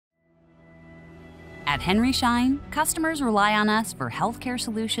At Henry Schein, customers rely on us for healthcare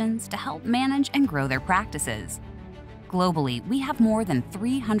solutions to help manage and grow their practices. Globally, we have more than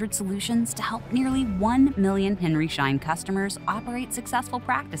 300 solutions to help nearly 1 million Henry Schein customers operate successful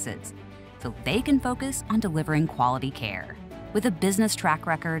practices so they can focus on delivering quality care. With a business track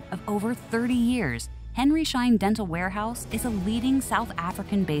record of over 30 years, Henry Schein Dental Warehouse is a leading South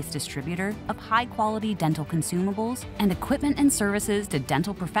African-based distributor of high-quality dental consumables and equipment and services to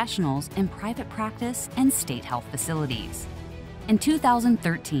dental professionals in private practice and state health facilities. In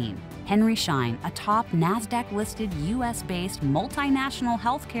 2013, Henry Schein, a top NASDAQ-listed US-based multinational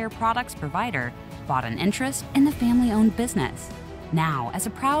healthcare products provider, bought an interest in the family-owned business. Now, as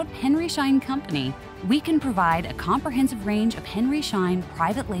a proud Henry Schein company, we can provide a comprehensive range of Henry Schein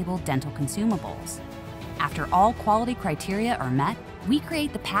private label dental consumables. After all quality criteria are met, we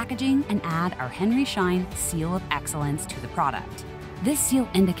create the packaging and add our Henry Schein Seal of Excellence to the product. This seal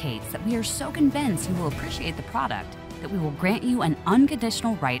indicates that we are so convinced you will appreciate the product that we will grant you an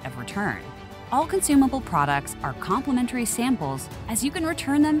unconditional right of return. All consumable products are complimentary samples, as you can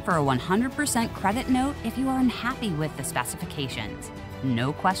return them for a 100% credit note if you are unhappy with the specifications.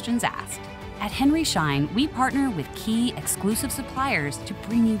 No questions asked. At Henry Schein, we partner with key exclusive suppliers to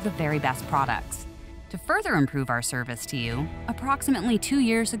bring you the very best products. To further improve our service to you, approximately 2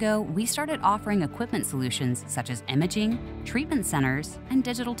 years ago, we started offering equipment solutions such as imaging, treatment centers, and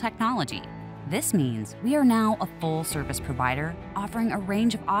digital technology. This means we are now a full-service provider offering a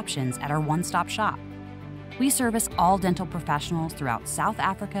range of options at our one-stop shop. We service all dental professionals throughout South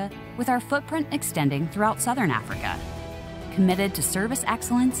Africa, with our footprint extending throughout Southern Africa. Committed to service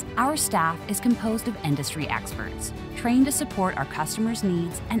excellence, our staff is composed of industry experts, trained to support our customers'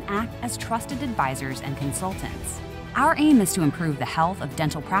 needs and act as trusted advisors and consultants. Our aim is to improve the health of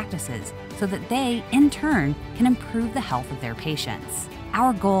dental practices so that they, in turn, can improve the health of their patients.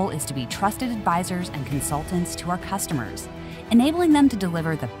 Our goal is to be trusted advisors and consultants to our customers, enabling them to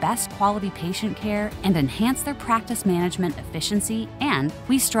deliver the best quality patient care and enhance their practice management efficiency, and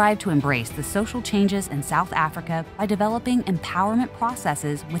we strive to embrace the social changes in South Africa by developing empowerment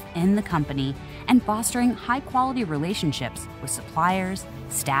processes within the company and fostering high-quality relationships with suppliers,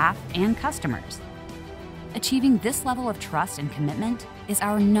 staff, and customers. Achieving this level of trust and commitment is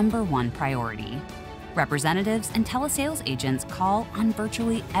our #1 priority. Representatives and telesales agents call on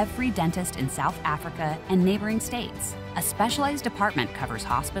virtually every dentist in South Africa and neighboring states. A specialized department covers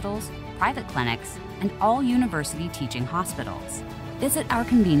hospitals, private clinics, and all university teaching hospitals. Visit our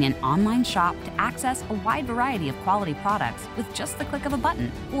convenient online shop to access a wide variety of quality products with just the click of a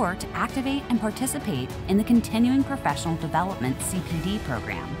button, or to activate and participate in the Continuing Professional Development CPD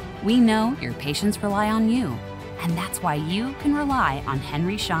program. We know your patients rely on you, and that's why you can rely on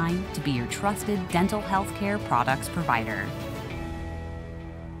Henry Schein to be your trusted dental healthcare products provider.